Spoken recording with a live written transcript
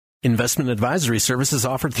Investment advisory services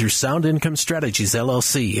offered through Sound Income Strategies,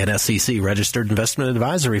 LLC, an SEC-registered investment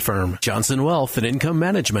advisory firm. Johnson Wealth and Income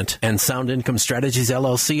Management and Sound Income Strategies,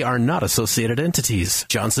 LLC are not associated entities.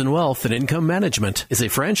 Johnson Wealth and Income Management is a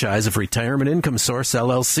franchise of Retirement Income Source,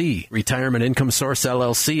 LLC. Retirement Income Source,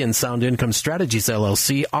 LLC and Sound Income Strategies,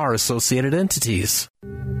 LLC are associated entities.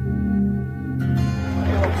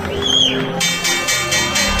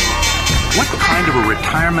 What kind of a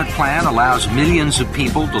retirement plan allows millions of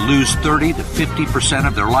people to lose 30 to 50%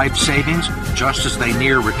 of their life savings just as they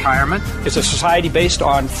near retirement? It's a society based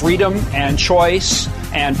on freedom and choice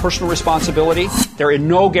and personal responsibility. There are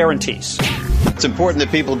no guarantees. It's important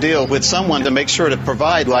that people deal with someone to make sure to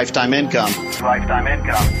provide lifetime income. Lifetime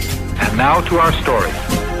income. And now to our story.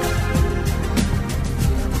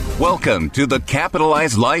 Welcome to the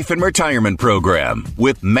Capitalized Life and Retirement Program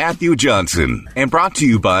with Matthew Johnson and brought to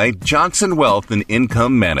you by Johnson Wealth and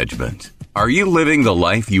Income Management. Are you living the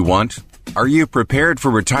life you want? Are you prepared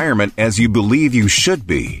for retirement as you believe you should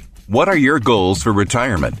be? What are your goals for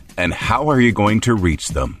retirement and how are you going to reach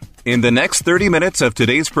them? In the next 30 minutes of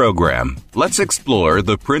today's program, let's explore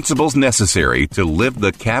the principles necessary to live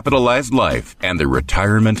the capitalized life and the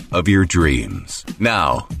retirement of your dreams.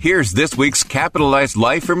 Now, here's this week's Capitalized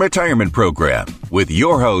Life and Retirement Program with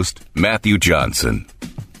your host, Matthew Johnson.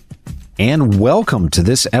 And welcome to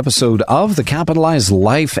this episode of the Capitalized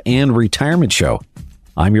Life and Retirement Show.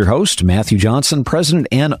 I'm your host, Matthew Johnson, president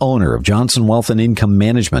and owner of Johnson Wealth and Income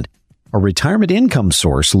Management, a retirement income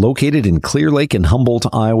source located in Clear Lake and Humboldt,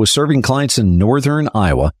 Iowa, serving clients in northern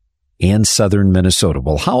Iowa and southern Minnesota.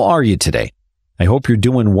 Well, how are you today? I hope you're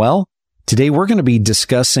doing well. Today, we're going to be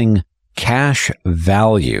discussing cash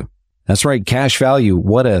value. That's right, cash value.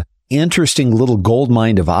 What a interesting little gold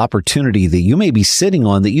mine of opportunity that you may be sitting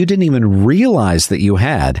on that you didn't even realize that you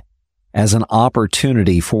had as an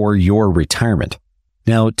opportunity for your retirement.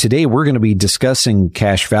 Now, today we're going to be discussing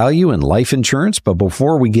cash value and life insurance, but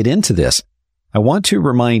before we get into this, I want to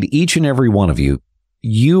remind each and every one of you,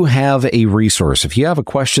 you have a resource. If you have a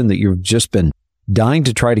question that you've just been dying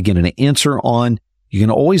to try to get an answer on, you can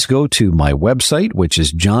always go to my website, which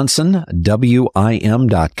is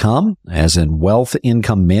johnsonwim.com, as in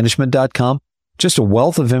wealthincomemanagement.com. Just a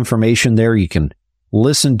wealth of information there. You can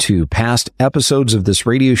listen to past episodes of this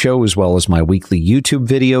radio show, as well as my weekly YouTube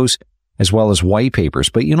videos, as well as white papers.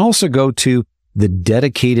 But you can also go to the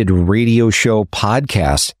dedicated radio show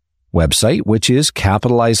podcast website, which is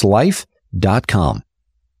capitalizedlife.com.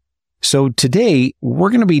 So today,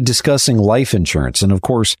 we're going to be discussing life insurance. And of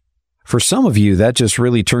course, for some of you, that just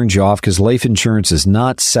really turns you off because life insurance is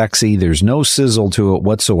not sexy. There's no sizzle to it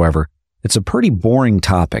whatsoever. It's a pretty boring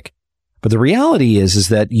topic. But the reality is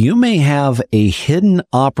that you may have a hidden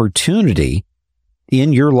opportunity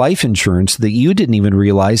in your life insurance that you didn't even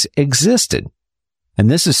realize existed. And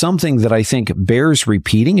this is something that I think bears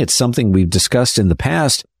repeating. It's something we've discussed in the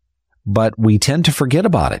past, but we tend to forget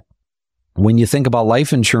about it. When you think about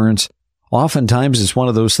life insurance, oftentimes it's one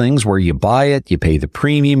of those things where you buy it, you pay the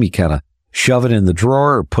premium, you kind of shove it in the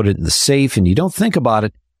drawer or put it in the safe, and you don't think about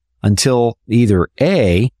it until either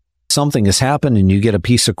A, something has happened and you get a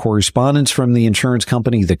piece of correspondence from the insurance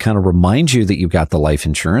company that kind of reminds you that you've got the life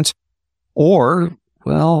insurance, or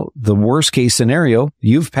well, the worst case scenario,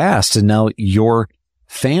 you've passed and now your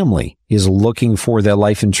family is looking for that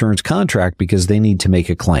life insurance contract because they need to make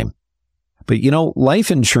a claim. But you know, life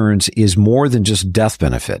insurance is more than just death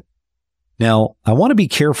benefit. Now, I want to be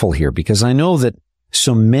careful here because I know that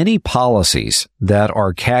so many policies that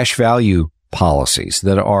are cash value policies,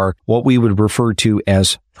 that are what we would refer to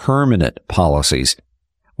as permanent policies,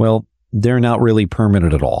 well, they're not really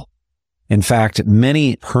permanent at all. In fact,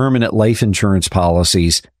 many permanent life insurance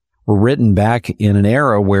policies were written back in an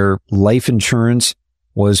era where life insurance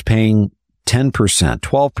was paying 10%, 12%,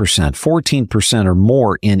 14% or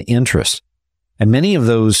more in interest. And many of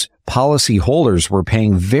those policy holders were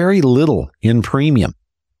paying very little in premium.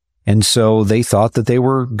 And so they thought that they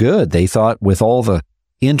were good. They thought with all the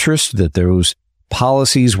interest that those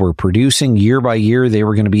policies were producing year by year, they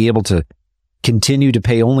were going to be able to continue to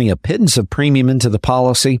pay only a pittance of premium into the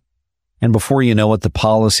policy. And before you know it, the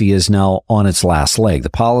policy is now on its last leg.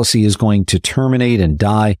 The policy is going to terminate and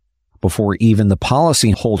die before even the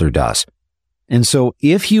policy holder does. And so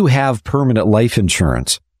if you have permanent life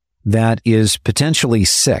insurance that is potentially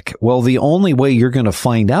sick, well, the only way you're going to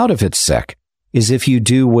find out if it's sick is if you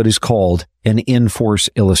do what is called an in-force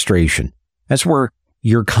illustration. That's where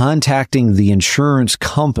you're contacting the insurance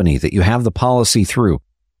company that you have the policy through,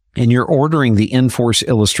 and you're ordering the in-force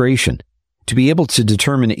illustration to be able to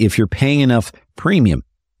determine if you're paying enough premium,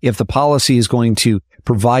 if the policy is going to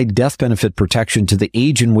provide death benefit protection to the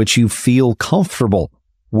age in which you feel comfortable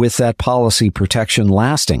with that policy protection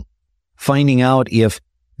lasting, finding out if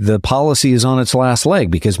the policy is on its last leg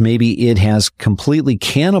because maybe it has completely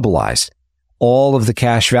cannibalized all of the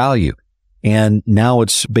cash value and now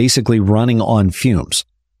it's basically running on fumes.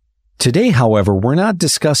 Today, however, we're not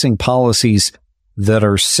discussing policies that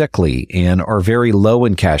are sickly and are very low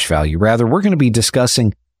in cash value. Rather, we're going to be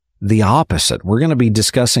discussing the opposite. We're going to be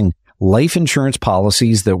discussing life insurance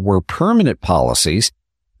policies that were permanent policies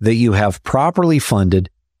that you have properly funded.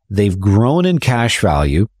 They've grown in cash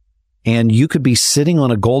value, and you could be sitting on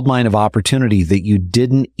a goldmine of opportunity that you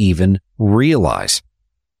didn't even realize.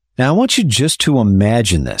 Now, I want you just to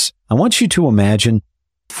imagine this. I want you to imagine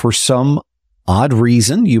for some odd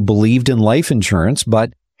reason you believed in life insurance,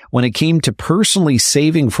 but when it came to personally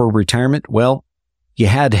saving for retirement, well, you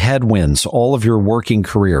had headwinds all of your working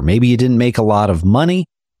career. Maybe you didn't make a lot of money.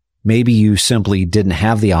 Maybe you simply didn't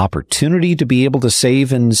have the opportunity to be able to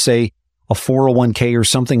save in, say, a 401k or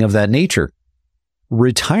something of that nature.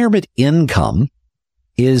 Retirement income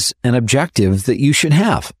is an objective that you should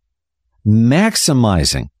have.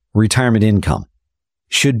 Maximizing retirement income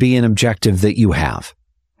should be an objective that you have.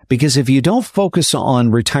 Because if you don't focus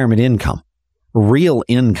on retirement income, real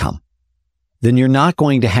income, then you're not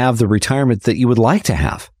going to have the retirement that you would like to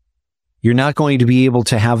have. You're not going to be able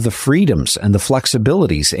to have the freedoms and the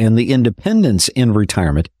flexibilities and the independence in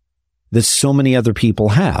retirement that so many other people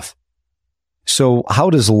have. So how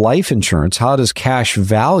does life insurance, how does cash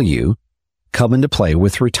value come into play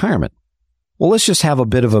with retirement? Well, let's just have a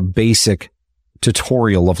bit of a basic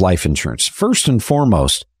tutorial of life insurance. First and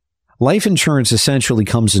foremost, life insurance essentially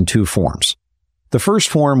comes in two forms. The first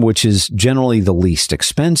form, which is generally the least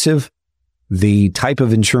expensive, the type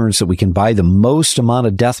of insurance that we can buy the most amount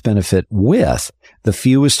of death benefit with, the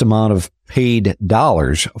fewest amount of paid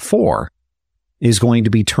dollars for, is going to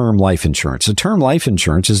be term life insurance. So term life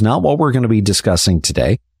insurance is not what we're going to be discussing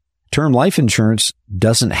today. Term life insurance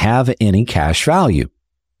doesn't have any cash value.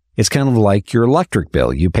 It's kind of like your electric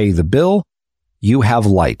bill. You pay the bill, you have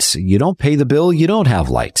lights. You don't pay the bill, you don't have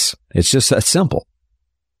lights. It's just that simple.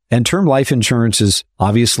 And term life insurance is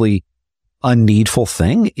obviously a needful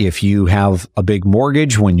thing. If you have a big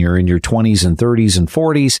mortgage when you're in your 20s and 30s and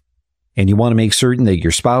 40s, and you want to make certain that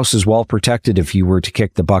your spouse is well protected if you were to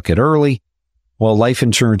kick the bucket early, well, life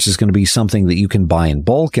insurance is going to be something that you can buy in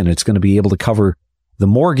bulk, and it's going to be able to cover the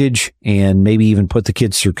mortgage and maybe even put the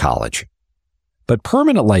kids through college. But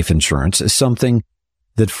permanent life insurance is something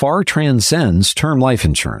that far transcends term life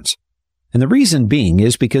insurance. And the reason being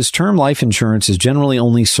is because term life insurance is generally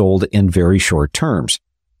only sold in very short terms.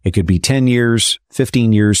 It could be 10 years,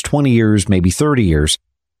 15 years, 20 years, maybe 30 years.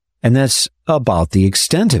 And that's about the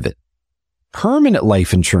extent of it. Permanent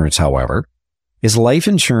life insurance, however, is life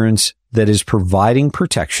insurance that is providing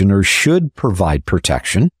protection or should provide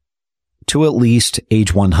protection to at least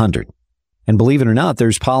age 100. And believe it or not,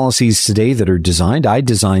 there's policies today that are designed, I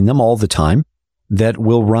design them all the time, that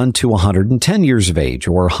will run to 110 years of age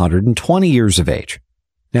or 120 years of age.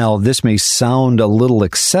 Now, this may sound a little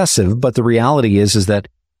excessive, but the reality is that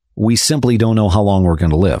we simply don't know how long we're going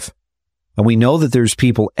to live. And we know that there's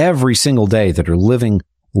people every single day that are living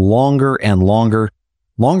longer and longer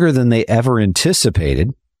than they ever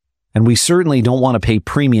anticipated. And we certainly don't want to pay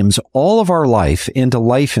premiums all of our life into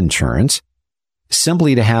life insurance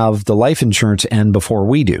simply to have the life insurance end before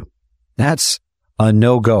we do. That's a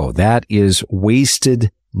no-go. That is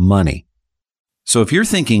wasted money. So if you're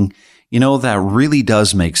thinking, that really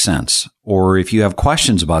does make sense, or if you have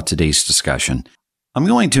questions about today's discussion, I'm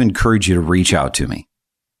going to encourage you to reach out to me.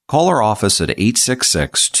 Call our office at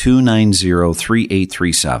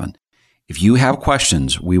 866-290-3837. If you have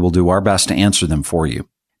questions, we will do our best to answer them for you.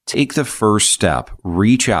 Take the first step.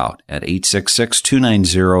 Reach out at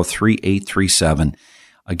 866-290-3837.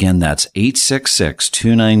 Again, that's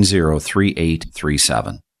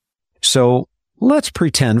 866-290-3837. So let's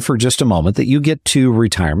pretend for just a moment that you get to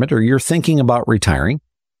retirement or you're thinking about retiring,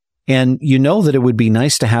 and you know that it would be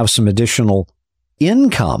nice to have some additional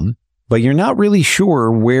income, but you're not really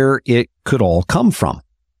sure where it could all come from.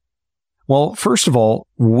 Well, first of all,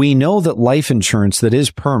 we know that life insurance that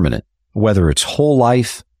is permanent, whether it's whole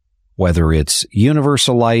life, whether it's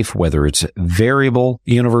universal life, whether it's variable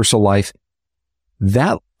universal life,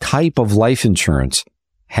 that type of life insurance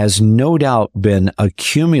has no doubt been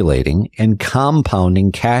accumulating and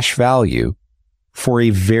compounding cash value for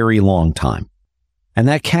a very long time. And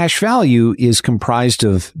that cash value is comprised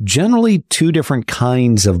of generally two different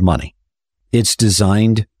kinds of money. It's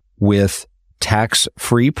designed with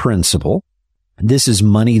tax-free principal. This is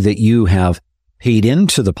money that you have paid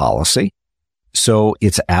into the policy. So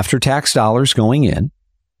it's after-tax dollars going in.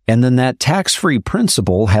 And then that tax-free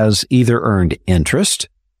principal has either earned interest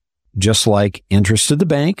just like interest at the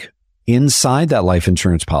bank inside that life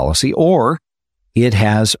insurance policy, or it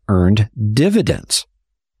has earned dividends.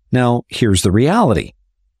 Now, here's the reality.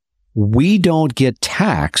 We don't get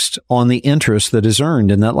taxed on the interest that is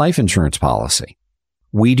earned in that life insurance policy.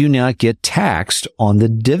 We do not get taxed on the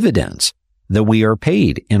dividends that we are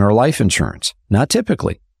paid in our life insurance, not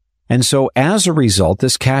typically. And so as a result,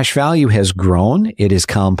 this cash value has grown, it is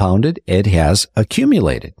compounded, it has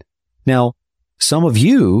accumulated. Now, some of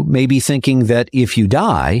you may be thinking that if you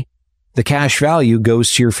die, the cash value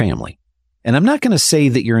goes to your family. And I'm not going to say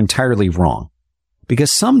that you're entirely wrong,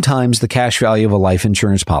 because sometimes the cash value of a life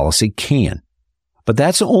insurance policy can, but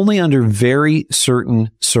that's only under very certain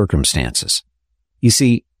circumstances. You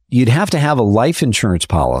see, you'd have to have a life insurance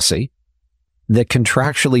policy that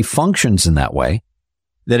contractually functions in that way,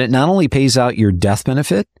 that it not only pays out your death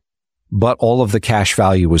benefit, but all of the cash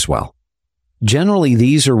value as well. Generally,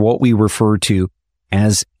 these are what we refer to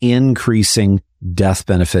as increasing death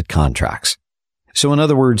benefit contracts. So in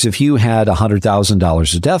other words, if you had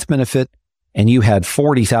 $100,000 of death benefit and you had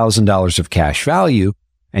 $40,000 of cash value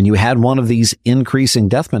and you had one of these increasing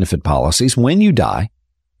death benefit policies, when you die,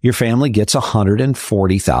 your family gets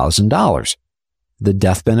 $140,000, the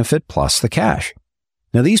death benefit plus the cash.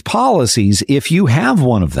 Now, these policies, if you have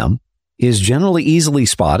one of them, is generally easily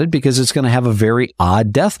spotted because it's going to have a very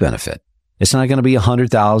odd death benefit. It's not going to be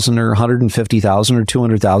 $100,000 or $150,000 or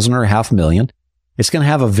 $200,000 or $500,000. It's going to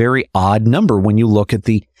have a very odd number when you look at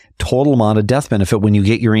the total amount of death benefit when you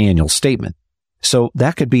get your annual statement. So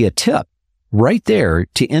that could be a tip right there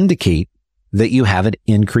to indicate that you have an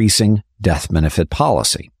increasing death benefit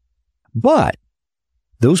policy. But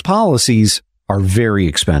those policies are very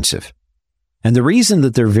expensive. And the reason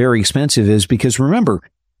that they're very expensive is because, remember,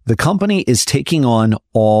 the company is taking on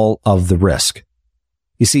all of the risk.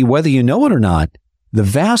 You see, whether you know it or not, the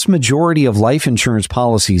vast majority of life insurance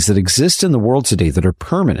policies that exist in the world today that are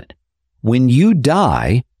permanent, when you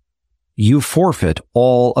die, you forfeit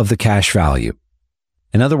all of the cash value.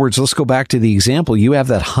 In other words, let's go back to the example. You have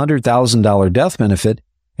that $100,000 death benefit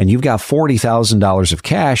and you've got $40,000 of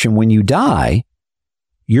cash. And when you die,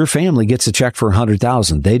 your family gets a check for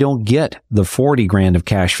 $100,000. They don't get the $40,000 of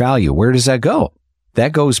cash value. Where does that go?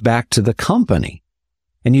 That goes back to the company.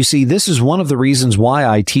 And you see, this is one of the reasons why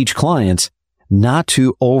I teach clients not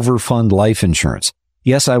to overfund life insurance.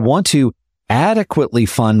 Yes, I want to adequately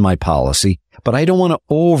fund my policy, but I don't want to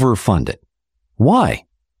overfund it. Why?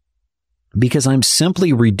 Because I'm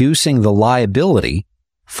simply reducing the liability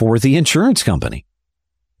for the insurance company.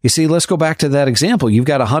 You see, let's go back to that example. You've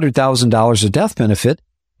got $100,000 of death benefit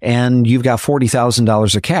and you've got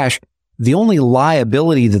 $40,000 of cash. The only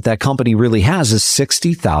liability that company really has is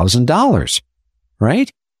 $60,000,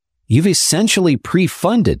 right? You've essentially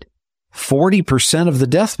pre-funded 40% of the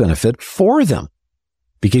death benefit for them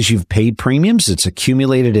because you've paid premiums. It's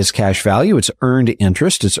accumulated as cash value. It's earned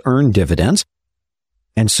interest. It's earned dividends.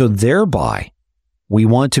 And so thereby, we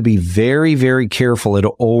want to be very, very careful at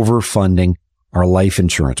overfunding our life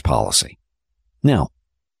insurance policy. Now,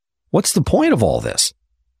 what's the point of all this?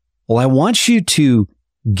 Well, I want you to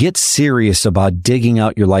get serious about digging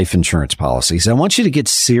out your life insurance policies. I want you to get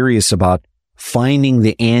serious about finding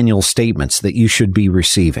the annual statements that you should be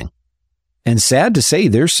receiving. And sad to say,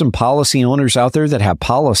 there's some policy owners out there that have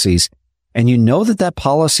policies, and you know that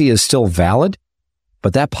policy is still valid,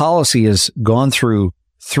 but that policy has gone through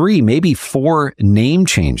 3, maybe 4 name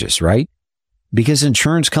changes, right? Because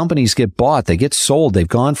insurance companies get bought, they get sold, they've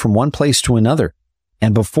gone from one place to another.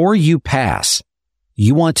 And before you pass,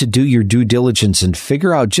 you want to do your due diligence and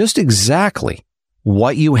figure out just exactly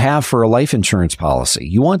what you have for a life insurance policy.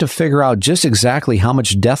 You want to figure out just exactly how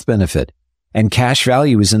much death benefit and cash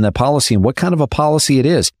value is in that policy and what kind of a policy it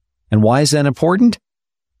is. And why is that important?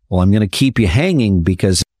 Well, I'm going to keep you hanging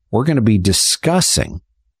because we're going to be discussing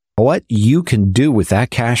what you can do with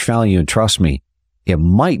that cash value. And trust me, it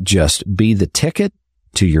might just be the ticket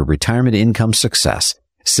to your retirement income success.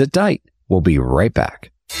 Sit tight. We'll be right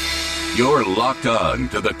back. You're locked on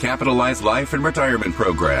to the Capitalized Life and Retirement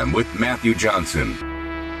Program with Matthew Johnson.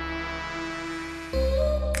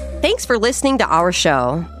 Thanks for listening to our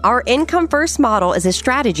show. Our Income First model is a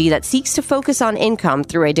strategy that seeks to focus on income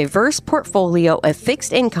through a diverse portfolio of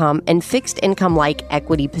fixed income and fixed income-like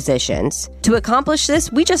equity positions. To accomplish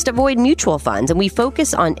this, we just avoid mutual funds and we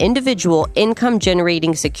focus on individual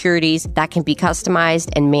income-generating securities that can be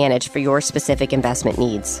customized and managed for your specific investment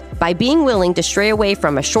needs. By being willing to stray away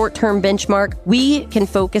from a short-term benchmark, we can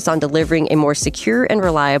focus on delivering a more secure and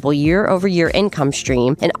reliable year-over-year income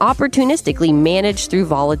stream and opportunistically manage through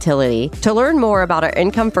volatility. To learn more about our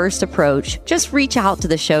Income First approach, just reach out to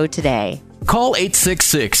the show today. Call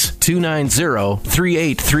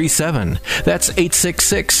 866-290-3837. That's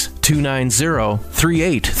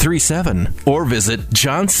 866-290-3837. Or visit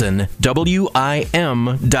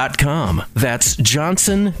johnsonwim.com. That's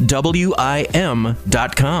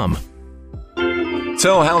johnsonwim.com.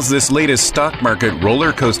 So how's this latest stock market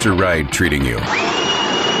roller coaster ride treating you?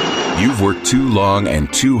 You've worked too long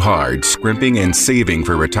and too hard scrimping and saving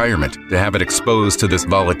for retirement to have it exposed to this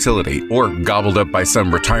volatility or gobbled up by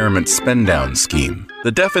some retirement spend-down scheme.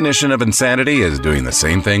 The definition of insanity is doing the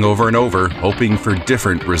same thing over and over, hoping for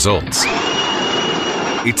different results.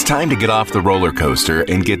 It's time to get off the roller coaster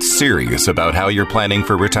and get serious about how you're planning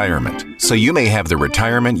for retirement, so you may have the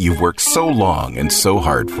retirement you've worked so long and so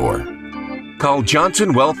hard for. Call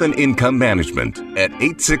Johnson Wealth and Income Management at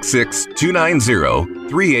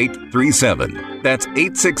 866-290-3837. That's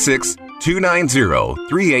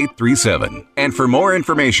 866-290-3837. And for more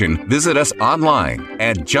information, visit us online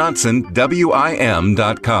at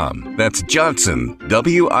johnsonwim.com. That's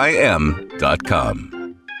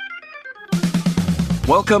johnsonwim.com.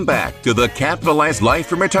 Welcome back to the Capitalized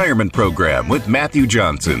Life and Retirement Program with Matthew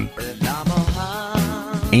Johnson.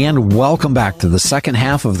 And welcome back to the second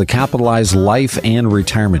half of the Capitalized Life and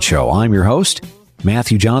Retirement Show. I'm your host,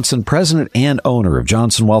 Matthew Johnson, president and owner of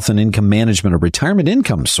Johnson Wealth and Income Management, a retirement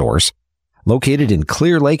income source located in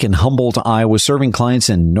Clear Lake and Humboldt, Iowa, serving clients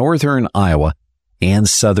in northern Iowa and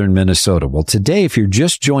southern Minnesota. Well, today, if you're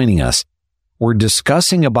just joining us, we're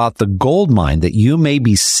discussing about the gold mine that you may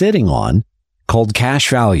be sitting on called cash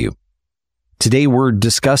value. Today, we're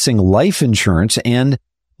discussing life insurance, and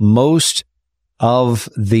most of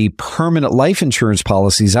the permanent life insurance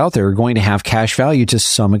policies out there are going to have cash value to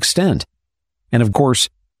some extent. And of course,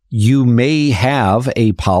 you may have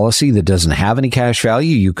a policy that doesn't have any cash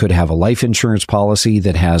value. You could have a life insurance policy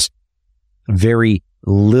that has very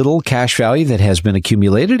little cash value that has been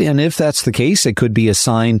accumulated. And if that's the case, it could be a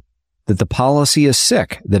sign that the policy is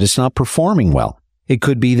sick, that it's not performing well. It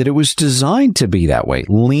could be that it was designed to be that way,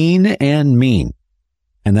 lean and mean.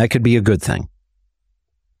 And that could be a good thing.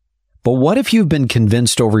 But what if you've been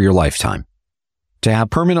convinced over your lifetime to have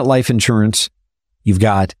permanent life insurance? You've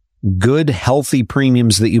got good, healthy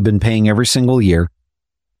premiums that you've been paying every single year.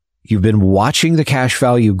 You've been watching the cash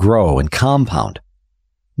value grow and compound,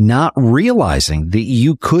 not realizing that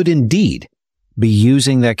you could indeed be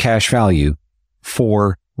using that cash value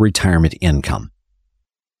for retirement income.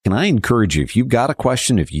 And I encourage you, if you've got a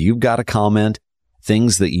question, if you've got a comment,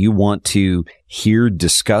 things that you want to hear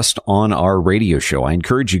discussed on our radio show, I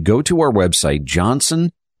encourage you, go to our website,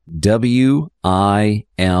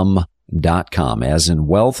 johnsonwim.com, as in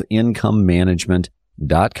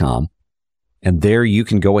wealthincomemanagement.com. And there you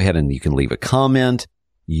can go ahead and you can leave a comment.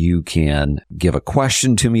 You can give a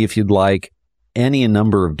question to me if you'd like, any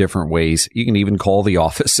number of different ways. You can even call the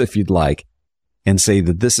office if you'd like and say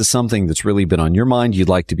that this is something that's really been on your mind. You'd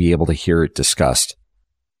like to be able to hear it discussed.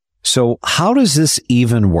 So how does this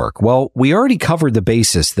even work? Well, we already covered the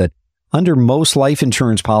basis that under most life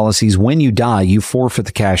insurance policies, when you die, you forfeit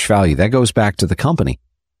the cash value. That goes back to the company.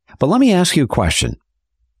 But let me ask you a question.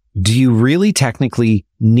 Do you really technically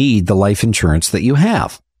need the life insurance that you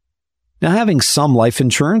have? Now, having some life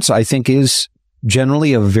insurance, I think, is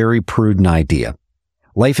generally a very prudent idea.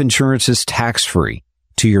 Life insurance is tax-free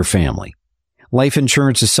to your family. Life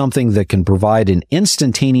insurance is something that can provide an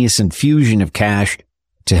instantaneous infusion of cash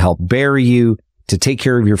to help bury you, to take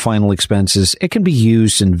care of your final expenses. It can be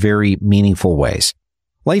used in very meaningful ways.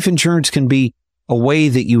 Life insurance can be a way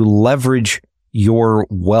that you leverage your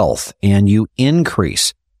wealth and you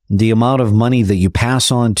increase the amount of money that you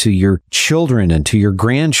pass on to your children and to your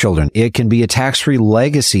grandchildren. It can be a tax-free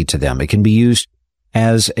legacy to them. It can be used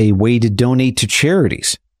as a way to donate to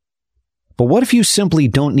charities. But what if you simply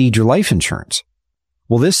don't need your life insurance?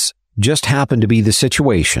 Well, this just happened to be the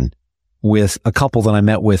situation with a couple that I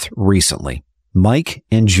met with recently, Mike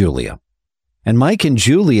and Julia. And Mike and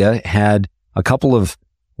Julia had a couple of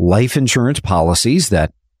life insurance policies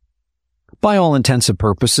that, by all intents and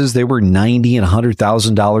purposes, they were $90,000 and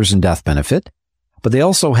 $100,000 in death benefit, but they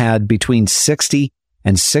also had between $60,000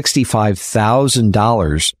 and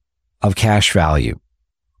 $65,000 of cash value.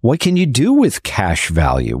 What can you do with cash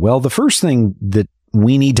value? Well, the first thing that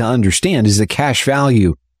we need to understand is that cash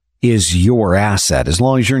value is your asset. As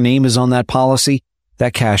long as your name is on that policy,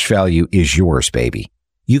 that cash value is yours, baby.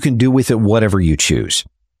 You can do with it whatever you choose.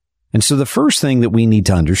 And so the first thing that we need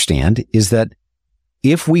to understand is that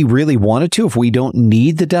if we really wanted to, if we don't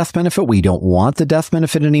need the death benefit, we don't want the death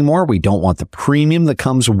benefit anymore, we don't want the premium that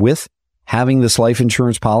comes with having this life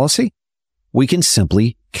insurance policy, we can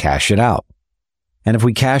simply cash it out. And if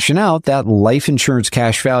we cash it out, that life insurance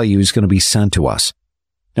cash value is going to be sent to us.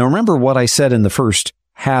 Now remember what I said in the first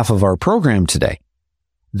half of our program today.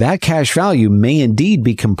 That cash value may indeed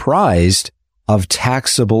be comprised of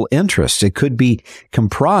taxable interest. It could be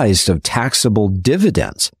comprised of taxable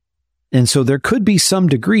dividends. And so there could be some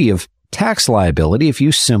degree of tax liability if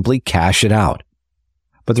you simply cash it out.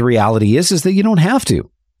 But the reality is that you don't have to.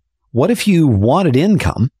 What if you wanted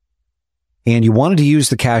income and you wanted to use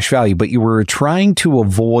the cash value, but you were trying to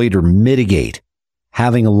avoid or mitigate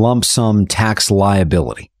having a lump sum tax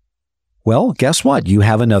liability? Well, guess what? You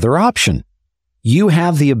have another option. You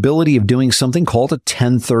have the ability of doing something called a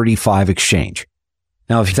 1035 exchange.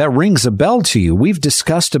 Now, if that rings a bell to you, we've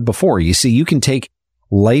discussed it before. You see, you can take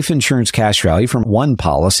life insurance cash value from one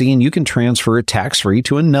policy and you can transfer it tax-free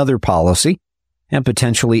to another policy and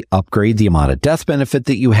potentially upgrade the amount of death benefit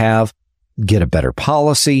that you have, get a better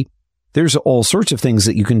policy. There's all sorts of things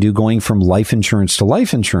that you can do going from life insurance to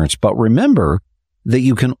life insurance. But remember that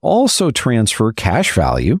you can also transfer cash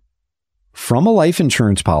value from a life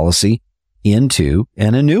insurance policy into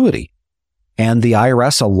an annuity. And the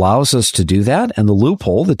IRS allows us to do that. And the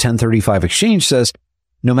loophole, the 1035 exchange, says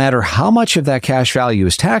no matter how much of that cash value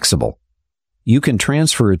is taxable, you can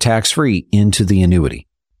transfer it tax-free into the annuity.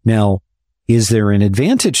 Now, is there an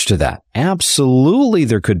advantage to that? Absolutely,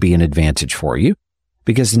 there could be an advantage for you,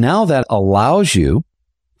 because now that allows you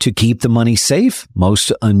to keep the money safe.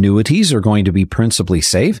 Most annuities are going to be principally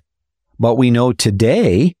safe. But we know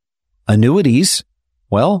today, annuities,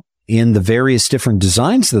 well, in the various different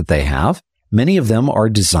designs that they have, many of them are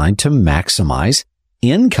designed to maximize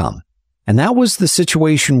income. And that was the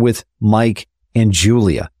situation with Mike and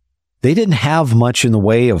Julia. They didn't have much in the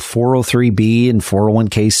way of 403B and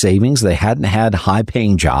 401k savings. They hadn't had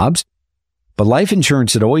high-paying jobs. But life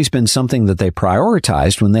insurance had always been something that they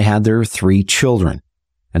prioritized when they had their 3 children.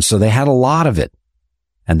 And so they had a lot of it.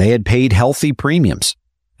 And they had paid healthy premiums.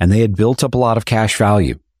 And they had built up a lot of cash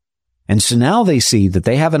value. And so now they see that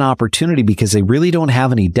they have an opportunity because they really don't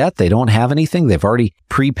have any debt. They don't have anything. They've already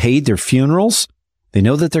prepaid their funerals. They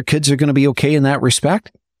know that their kids are going to be okay in that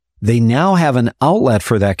respect. They now have an outlet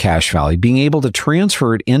for that cash value, being able to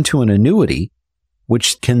transfer it into an annuity,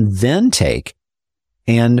 which can then take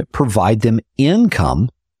and provide them income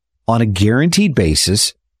on a guaranteed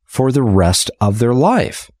basis for the rest of their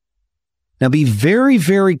life. Now be very,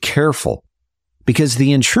 very careful, because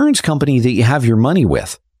the insurance company that you have your money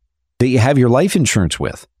with, that you have your life insurance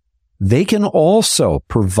with, they can also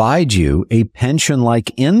provide you a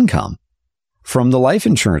pension-like income from the life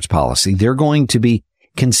insurance policy. They're going to be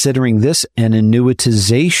considering this an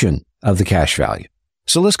annuitization of the cash value.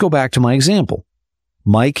 So let's go back to my example.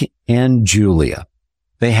 Mike and Julia,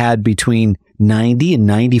 they had between $90,000 and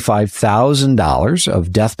 $95,000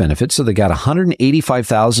 of death benefit. So they got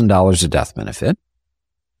 $185,000 of death benefit.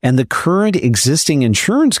 And the current existing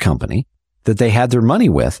insurance company that they had their money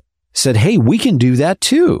with said, hey, we can do that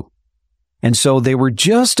too. And so they were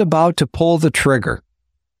just about to pull the trigger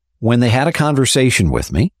when they had a conversation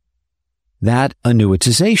with me, that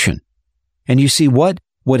annuitization. And you see, what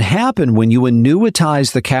would happen when you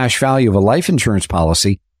annuitize the cash value of a life insurance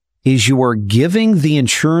policy is you are giving the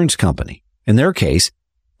insurance company, in their case,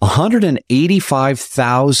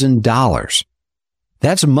 $185,000.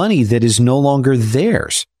 That's money that is no longer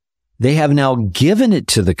theirs. They have now given it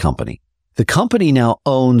to the company. The company now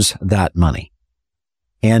owns that money.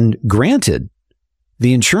 And granted,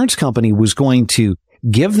 the insurance company was going to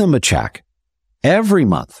give them a check every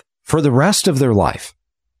month for the rest of their life,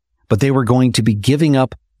 but they were going to be giving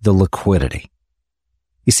up the liquidity.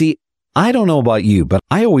 You see, I don't know about you, but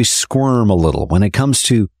I always squirm a little when it comes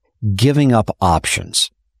to giving up options.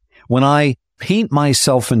 When I paint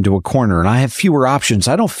myself into a corner and I have fewer options,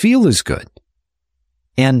 I don't feel as good.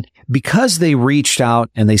 And because they reached out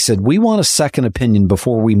and they said, we want a second opinion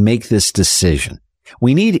before we make this decision.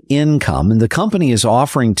 We need income, and the company is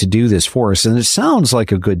offering to do this for us, and it sounds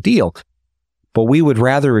like a good deal, but we would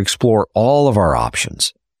rather explore all of our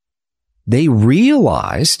options. They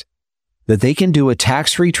realized that they can do a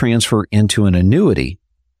tax-free transfer into an annuity,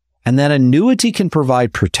 and that annuity can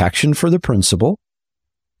provide protection for the principal.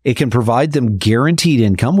 It can provide them guaranteed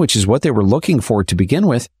income, which is what they were looking for to begin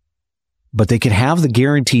with, but they could have the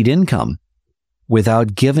guaranteed income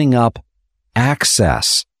without giving up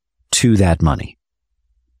access to that money.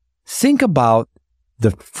 Think about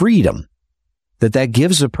the freedom that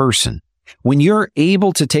gives a person when you're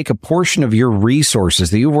able to take a portion of your resources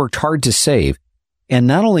that you worked hard to save, and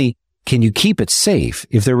not only can you keep it safe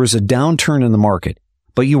if there was a downturn in the market,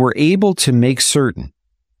 but you were able to make certain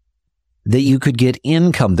that you could get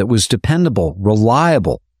income that was dependable,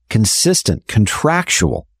 reliable, consistent,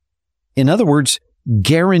 contractual. In other words,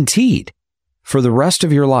 guaranteed for the rest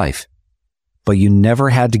of your life. but you never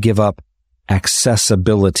had to give up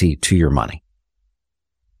accessibility to your money.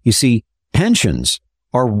 You see, pensions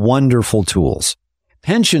are wonderful tools.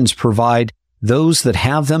 Pensions provide those that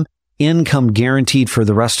have them income guaranteed for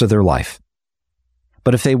the rest of their life.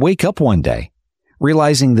 But if they wake up one day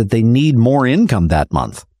realizing that they need more income that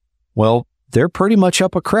month, well, they're pretty much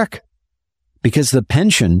up a creek, because the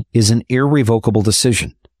pension is an irrevocable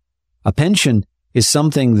decision. A pension is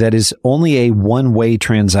something that is only a one-way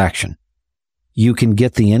transaction. You can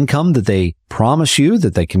get the income that they promise you,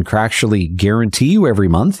 that they contractually guarantee you every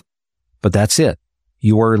month, but that's it.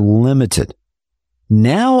 You are limited.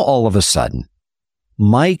 Now, all of a sudden,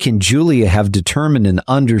 Mike and Julia have determined and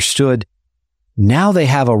understood now they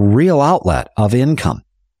have a real outlet of income,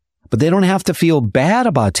 but they don't have to feel bad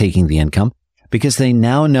about taking the income because they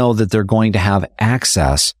now know that they're going to have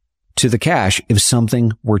access to the cash if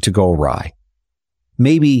something were to go awry.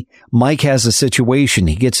 Maybe Mike has a situation,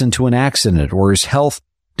 he gets into an accident or his health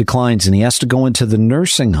declines and he has to go into the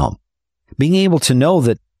nursing home. Being able to know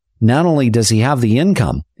that not only does he have the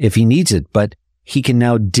income if he needs it, but he can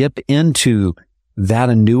now dip into that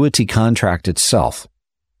annuity contract itself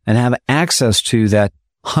and have access to that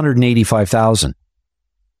 $185,000.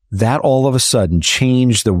 That all of a sudden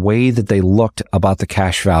changed the way that they looked about the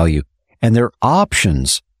cash value and their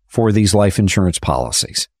options for these life insurance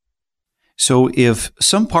policies. So if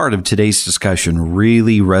some part of today's discussion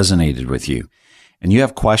really resonated with you and you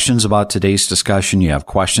have questions about today's discussion, you have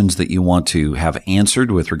questions that you want to have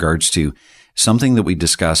answered with regards to something that we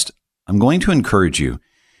discussed, I'm going to encourage you,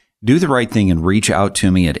 do the right thing and reach out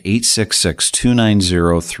to me at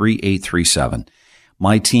 866-290-3837.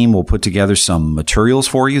 My team will put together some materials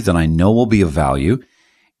for you that I know will be of value,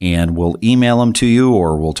 and we'll email them to you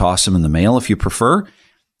or we'll toss them in the mail if you prefer.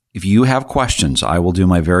 If you have questions, I will do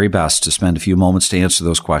my very best to spend a few moments to answer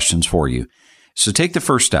those questions for you. So take the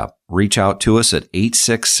first step. Reach out to us at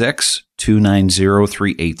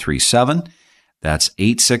 866-290-3837. That's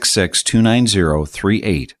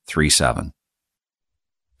 866-290-3837.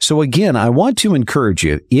 So again, I want to encourage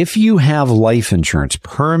you, if you have life insurance,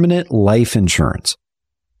 permanent life insurance,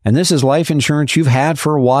 and this is life insurance you've had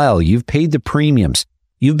for a while, you've paid the premiums,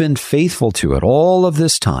 you've been faithful to it all of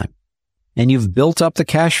this time, and you've built up the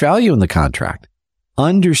cash value in the contract,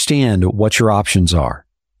 understand what your options are.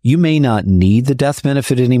 You may not need the death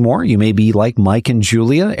benefit anymore. You may be like Mike and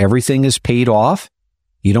Julia. Everything is paid off.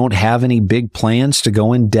 You don't have any big plans to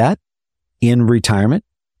go in debt in retirement.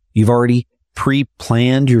 You've already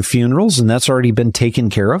pre-planned your funerals, and that's already been taken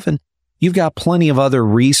care of. And you've got plenty of other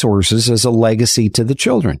resources as a legacy to the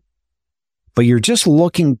children. But you're just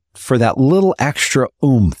looking for that little extra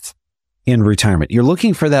oomph in retirement. You're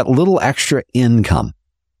looking for that little extra income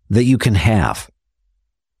that you can have.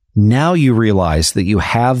 Now you realize that you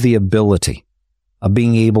have the ability of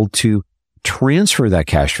being able to transfer that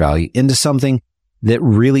cash value into something that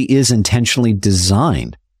really is intentionally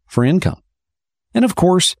designed for income. And of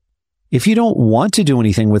course, if you don't want to do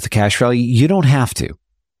anything with the cash value, you don't have to.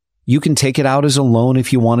 You can take it out as a loan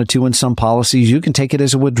if you wanted to in some policies. You can take it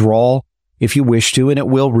as a withdrawal if you wish to, and it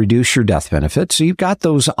will reduce your death benefit. So you've got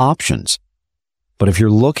those options. But if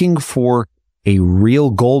you're looking for a real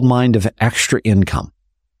gold mine of extra income,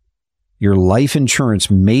 your life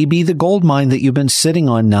insurance may be the gold mine that you've been sitting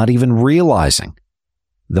on, not even realizing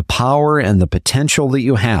the power and the potential that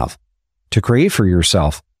you have to create for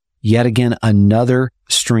yourself yet again another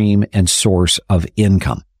stream and source of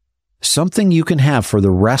income. Something you can have for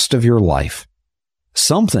the rest of your life.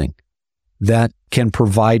 Something that can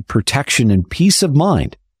provide protection and peace of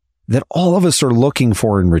mind that all of us are looking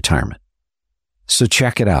for in retirement. So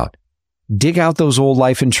check it out. Dig out those old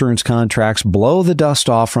life insurance contracts, blow the dust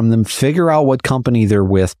off from them, figure out what company they're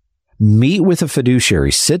with, meet with a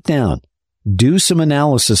fiduciary, sit down, do some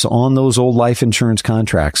analysis on those old life insurance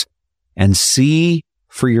contracts, and see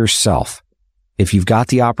for yourself if you've got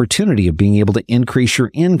the opportunity of being able to increase your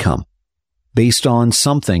income based on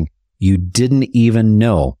something you didn't even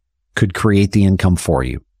know could create the income for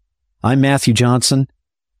you. I'm Matthew Johnson.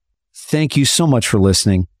 Thank you so much for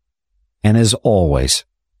listening. And as always,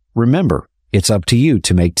 remember, it's up to you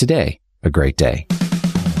to make today a great day.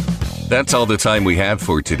 That's all the time we have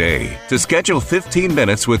for today. To schedule 15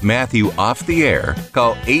 minutes with Matthew off the air,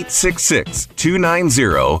 call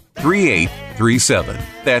 866-290-3837.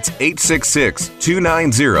 That's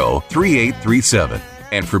 866-290-3837.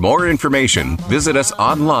 And for more information, visit us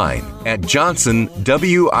online at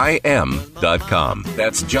johnsonwim.com.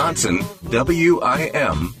 That's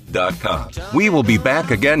johnsonwim.com. We will be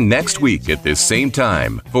back again next week at this same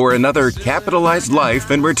time for another Capitalized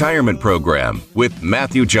Life and Retirement program with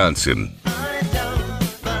Matthew Johnson.